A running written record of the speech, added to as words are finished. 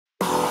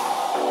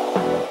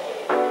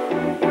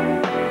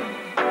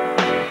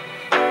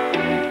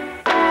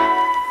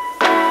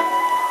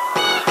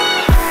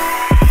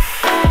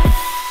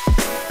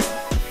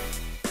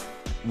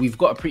we've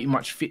got a pretty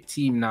much fit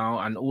team now,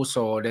 and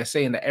also they're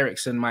saying that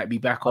Eriksen might be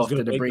back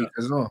after the break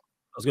as well.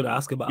 I was going to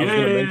ask about. I was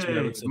going to mention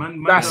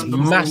Eriksen. That's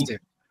massive.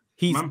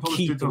 He's man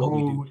posted the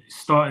whole.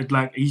 Started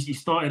like he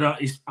started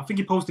out. I think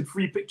he posted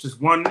 3 pictures: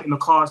 1 in the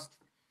cast,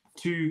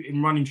 2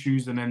 in running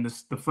shoes, and then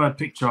the third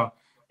picture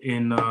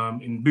in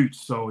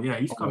boots. So yeah,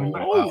 he's coming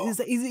back. Oh,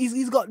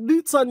 he's got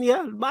boots on,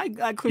 yeah. My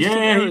guy Christian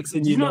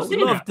Eriksen, you know,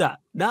 love that.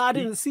 Nah, I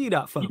didn't see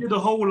that. Fam. He did a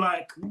whole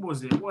what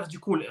was it? What did you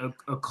call it?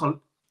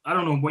 I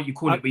don't know what you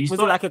call it, but he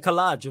started it like a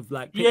collage of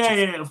like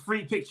pictures?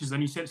 3 pictures,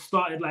 and he said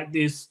started like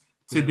this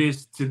to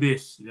this to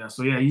this. Yeah,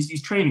 so yeah,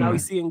 he's training. Now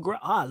he's seeing great.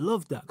 I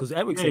love that because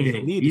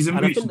Eriksen he's in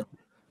boots.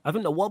 I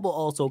think the wobble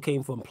also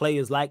came from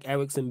players like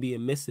Eriksen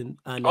being missing.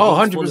 And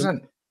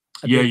 100%.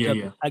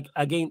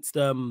 Against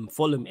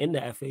Fulham in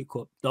the FA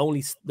Cup,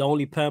 the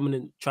only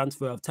permanent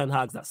transfer of Ten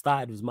Hag's that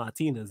started was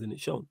Martinez, and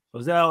it's shown.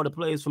 Was there all the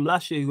players from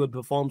last year who had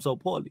performed so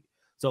poorly?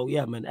 So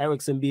yeah, man,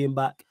 Eriksen being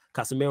back,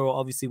 Casemiro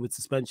obviously with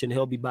suspension,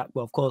 he'll be back,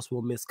 but of course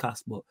we'll miss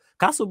Cass. But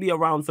Cass will be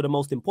around for the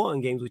most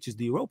important games, which is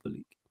the Europa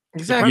League.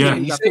 Exactly. Yeah,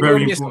 he's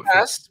very important.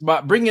 Cass,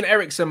 but bringing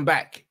Eriksen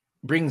back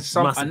brings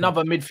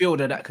another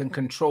midfielder that can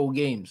control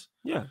games.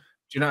 Yeah. Do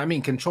you know what I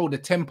mean? Control the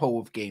tempo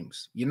of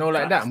games. You know,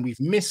 like that. And we've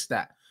missed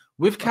that.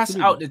 With Cass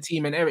out the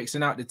team and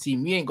Eriksen out the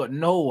team, we ain't got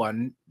no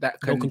one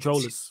that can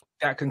control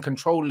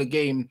the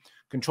game,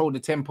 control the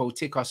tempo,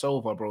 tick us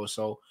over, bro.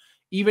 So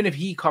even if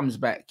he comes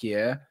back,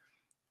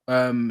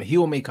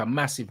 he'll make a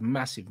massive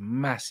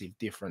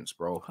difference,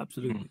 bro.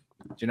 Absolutely.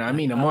 Do you know what I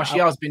mean? And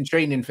Martial's been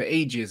training for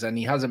ages and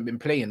he hasn't been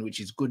playing, which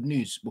is good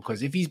news,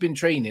 because if he's been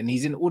training,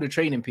 he's in all the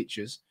training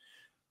pictures,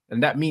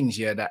 and that means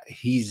that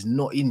he's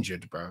not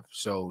injured, bro.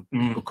 So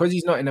because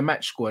he's not in the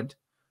match squad,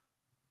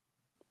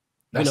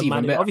 that's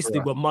even better. Obviously,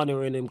 we're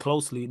monitoring him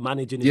closely,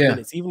 managing his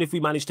minutes. Even if we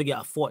manage to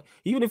get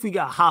even if we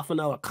get a half an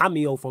hour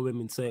cameo from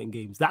him in certain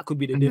games, that could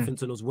be the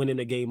difference in us winning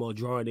a game or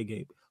drawing a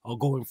game or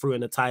going through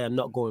in a tie and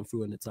not going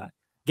through in a tie.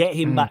 Get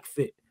him back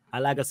fit.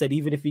 And like I said,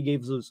 even if he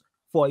gives us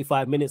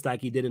 45 minutes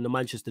like he did in the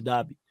Manchester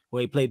derby,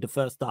 where he played the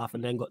first half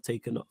and then got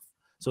taken off.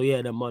 So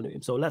yeah, they're monitoring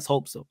him. So let's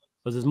hope so.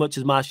 Because as much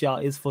as Martial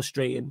is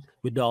frustrating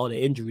with all the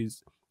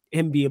injuries,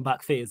 him being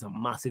back fit is a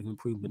massive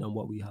improvement on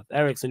what we have.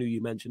 Eriksen, who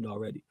you mentioned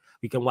already.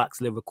 We can wax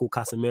Liverpool,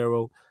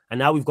 Casemiro. And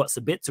now we've got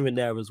Sabitzer in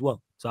there as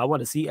well. So I want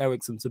to see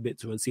Eriksen,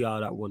 Sabitzer, and see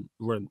how that one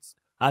runs.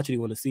 I actually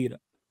want to see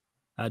that.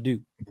 I do.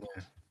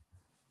 Yeah.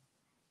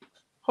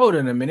 Hold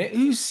on a minute.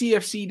 Who's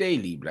CFC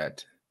Daily,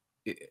 blood?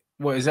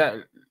 What is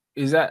that?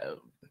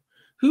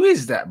 Who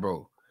is that,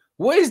 bro?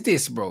 What is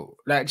this, bro?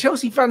 Like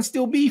Chelsea fans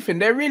still beefing.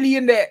 They're really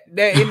in their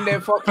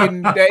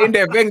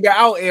Wenger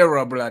out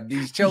era, blood.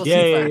 These Chelsea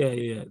fans.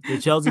 Yeah.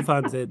 The Chelsea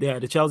fans,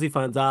 the Chelsea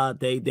fans are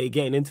they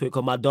getting into it.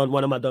 Cause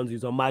one of my dons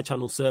who's on my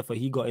channel, Surfer,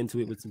 he got into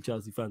it with some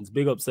Chelsea fans.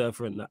 Big up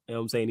Surfer and that. You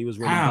know what I'm saying? He was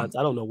running fans.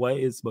 I don't know what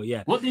it is, but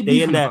yeah. What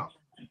they in there? About?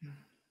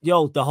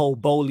 Yo, the whole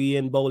Bowley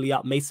in, Bowley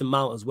out, Mason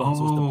Mount as well.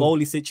 So it's the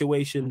Bowley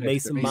situation,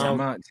 Mason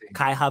Mount,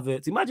 Kai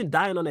Havertz. Imagine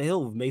dying on a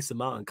hill with Mason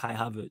Mount and Kai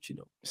Havertz, you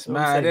know. It's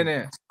mad, isn't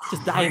it?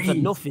 Just dying for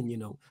nothing, you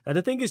know. And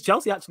the thing is,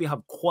 Chelsea actually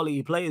have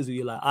quality players who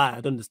you're like, I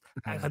don't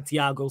understand. I have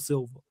Thiago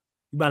Silva.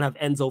 You might have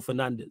Enzo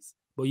Fernandez.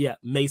 But yeah,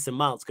 Mason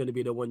Mount's going to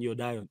be the one you're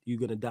dying. You're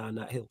going to die on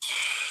that hill.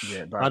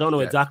 Yeah, I don't know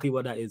exactly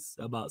what that is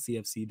about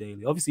CFC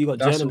Daily. Obviously, you got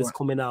journalists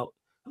coming out.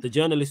 The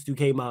journalist who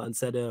came out and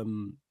said,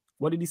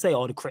 what did he say?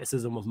 All the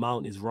criticism of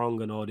Mount is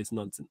wrong and all this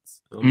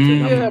nonsense.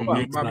 Yeah,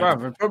 my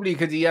brother, probably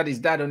because he had his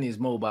dad on his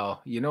mobile,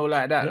 you know,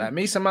 like that. Yeah. Like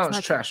Mason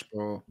Mount's trash,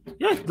 bro.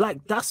 Yeah,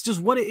 like that's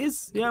just what it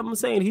is. Yeah, I'm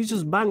saying he's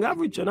just bang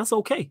average, and that's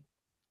okay.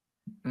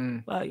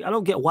 Like I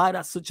don't get why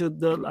that's such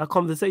a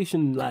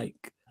conversation.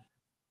 Like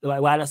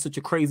why that's such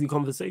a crazy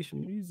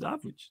conversation. He's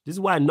average. This is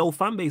why no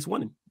fan base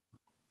want him.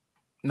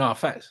 No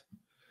facts.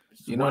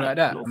 You know, like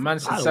that. Man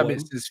said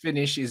Sabitzer's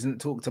finish isn't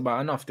talked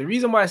about enough. The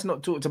reason why it's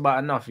not talked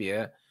about enough,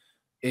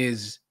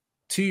 is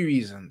 2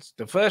 reasons.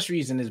 The first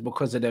reason is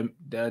because of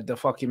the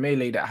fucking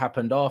melee that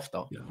happened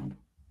after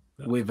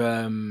with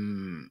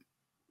Mitrovic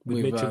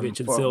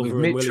and Silva with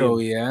Mitchell,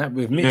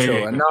 with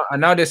Mitchell, and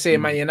now they're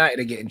saying Man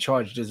United are getting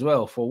charged as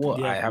well for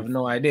what? I have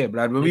no idea,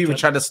 blood. But we were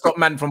trying to stop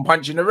man from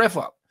punching the ref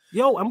up.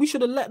 Yo, and we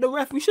should have let the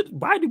ref.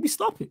 Why did we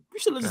stop it? We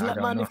should have just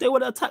let man. If they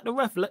would have attacked the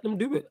ref, let them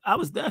do it. I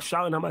was there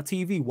shouting at my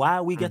TV. Why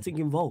are we getting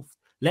involved?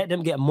 Let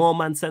them get more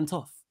man sent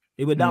off.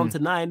 They were down to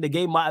 9. The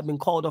game might have been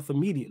called off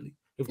immediately.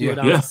 If we were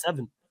down to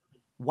 7,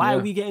 why are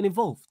we getting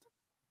involved?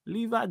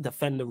 Leave that,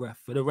 defend the ref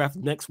for the ref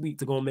next week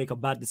to go and make a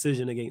bad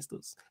decision against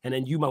us, and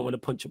then you might want to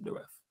punch up the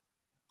ref.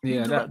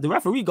 Yeah, the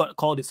referee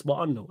called it spot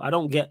on though. I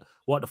don't get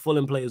what the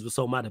Fulham players were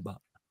so mad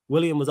about.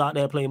 William was out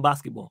there playing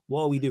basketball.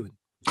 What are we doing?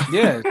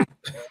 Yeah,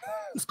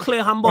 it's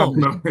clear handball.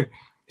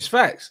 It's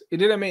facts. It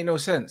didn't make no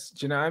sense.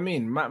 Do you know what I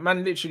mean?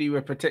 Man, literally,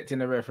 we're protecting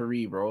the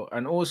referee, bro,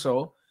 and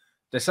also.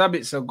 The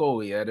Sabitzer goal,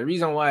 the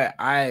reason why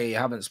I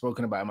haven't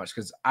spoken about it much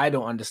because I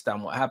don't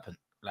understand what happened.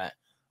 Like,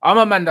 I'm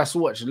a man that's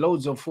watched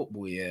loads of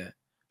football,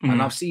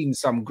 and I've seen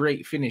some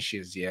great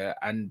finishes,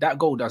 and that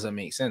goal doesn't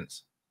make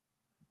sense.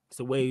 It's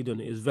the way he done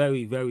it. It's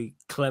very, very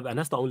clever, and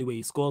that's the only way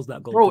he scores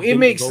that goal. Bro, it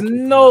makes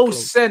no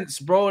sense,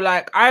 bro.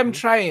 Like, I'm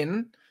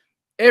trying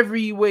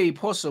every way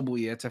possible,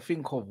 yeah, to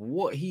think of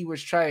what he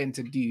was trying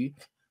to do,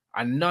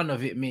 and none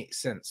of it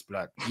makes sense,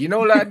 blood. You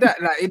know, like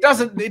that. Like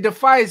it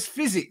defies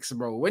physics,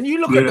 bro. When you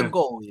look at the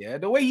goal, yeah,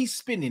 the way he's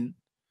spinning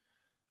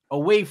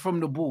away from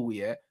the ball,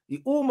 yeah,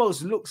 it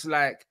almost looks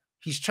like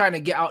he's trying to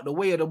get out the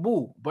way of the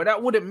ball, but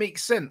that wouldn't make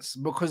sense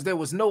because there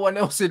was no one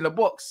else in the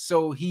box,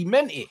 so he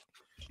meant it.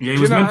 Yeah, it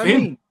was meant for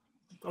him.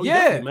 Oh,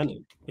 yeah,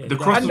 the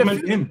cross was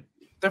meant for him.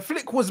 The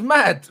flick was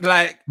mad.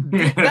 Like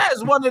that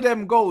is one of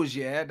them goals,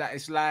 yeah, that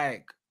it's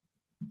like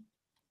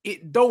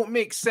it don't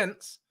make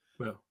sense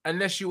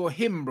unless you're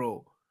him,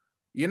 bro.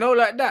 You know,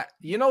 like that.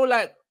 You know,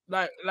 like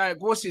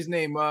what's his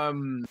name?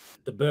 The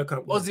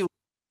Burkamp.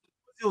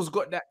 Ozil's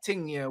got that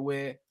thing here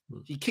where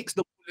he kicks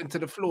the ball into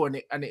the floor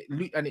and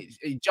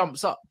it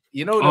jumps up.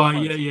 You know?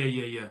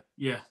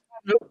 Yeah.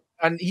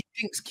 And he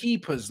thinks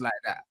keepers like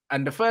that.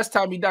 And the first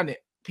time he done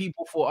it,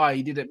 people thought,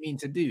 he didn't mean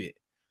to do it.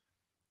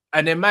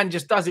 And then man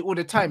just does it all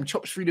the time,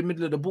 chops through the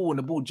middle of the ball, and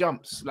the ball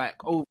jumps like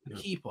over the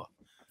keeper.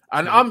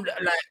 And I'm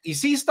like, you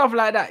see stuff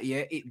like that,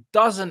 yeah, it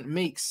doesn't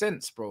make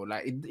sense, bro.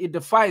 Like it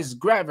defies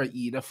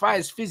gravity,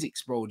 defies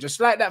physics, bro. Just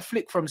like that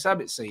flick from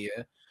Sabitzer,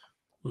 yeah.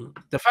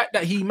 The fact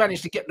that he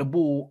managed to get the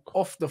ball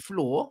off the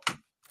floor,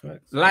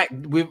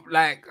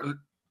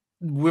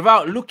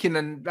 without looking,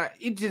 and like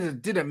it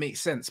didn't make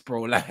sense,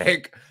 bro.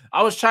 Like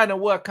I was trying to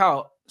work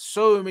out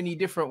so many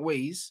different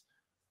ways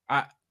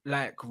at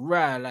like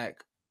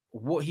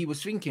what he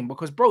was thinking,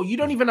 because bro, you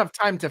don't even have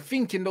time to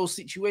think in those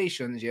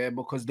situations, yeah,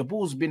 because the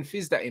ball's been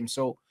fizzed at him.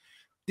 So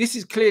this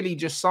is clearly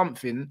just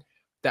something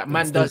that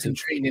man does in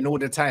training all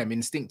the time,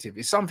 instinctive.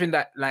 It's something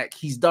that like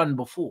he's done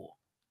before.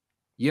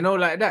 You know,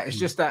 like that. It's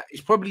just that he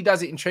probably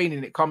does it in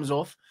training, it comes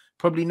off,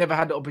 probably never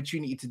had the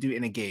opportunity to do it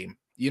in a game.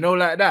 You know,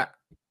 like that.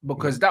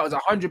 Because that was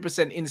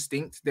 100%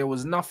 instinct. There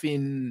was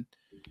nothing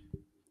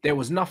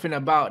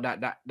about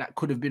that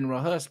could have been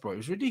rehearsed, bro. It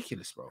was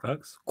ridiculous, bro.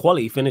 Facts.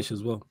 Quality finish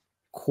as well.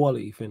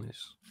 Quality finish.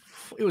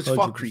 It was 100%.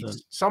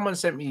 Fuckery. Someone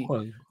sent me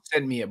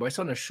it, but it's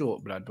on a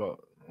short, blood. But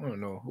I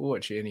don't know. We'll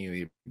watch it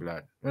anyway,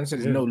 blood. Man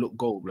says no look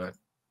goal, blood.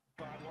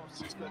 10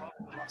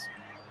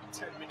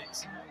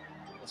 minutes.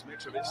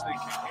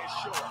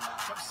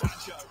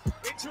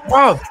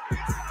 Wow,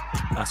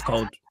 that's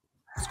cold.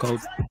 It's cold.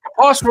 The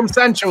pass from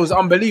Sancho is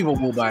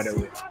unbelievable, by the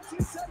way.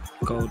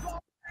 Cold.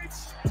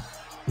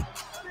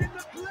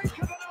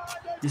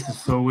 This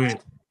is so weird.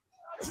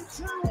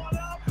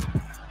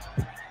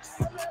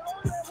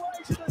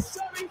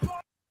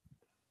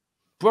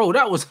 Bro,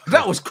 that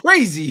was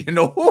crazy, you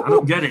know. I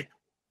don't get it.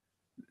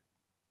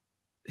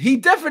 He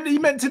definitely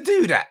meant to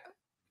do that.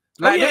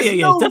 Like,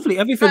 yeah. Definitely,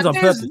 everything's on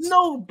purpose.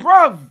 No,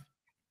 bruv.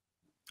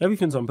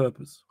 Everything's on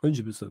purpose.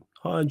 100%.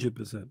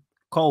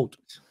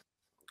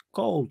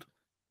 Cold.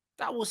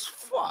 That was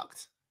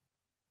fucked.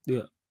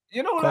 Yeah.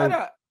 You know, like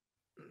that.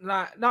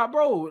 Like, nah,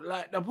 bro.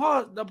 Like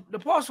the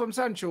pass from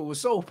Sancho was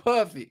so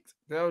perfect.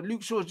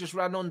 Luke Shaw just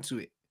ran onto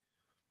it.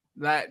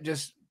 Like,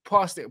 just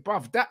passed it,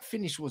 bruv. That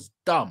finish was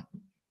dumb.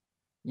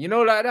 You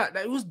know, like that.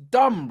 It was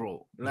dumb,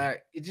 bro.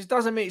 Like, it just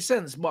doesn't make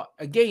sense. But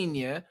again,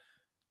 yeah,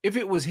 if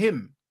it was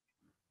him,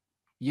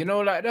 you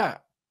know, like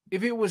that.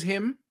 If it was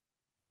him,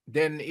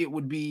 then it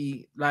would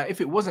be like,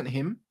 if it wasn't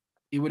him,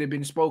 it would have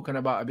been spoken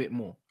about a bit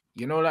more.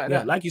 You know, like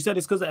that. Like you said,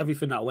 it's because of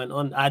everything that went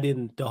on.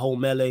 Adding the whole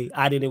melee,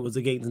 adding it was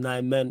against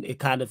 9 men. It's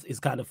kind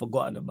of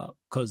forgotten about,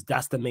 because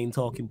that's the main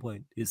talking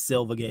point. Is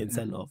Silva getting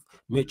sent off,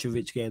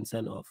 Mitrovic getting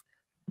sent off,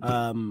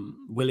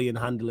 Willian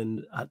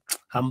handballing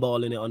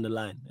it on the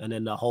line, and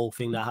then the whole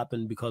thing that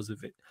happened because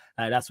of it.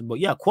 But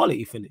yeah,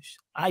 quality finish,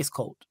 ice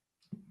cold.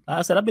 Like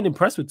I said, I've been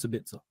impressed with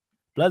Sabitzer.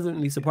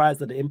 Pleasantly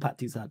surprised at the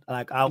impact he's had,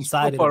 like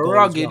outside of the goal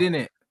rugged,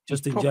 innit?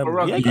 Just in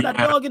general. Yeah, you got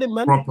that dog in him,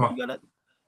 man. You got that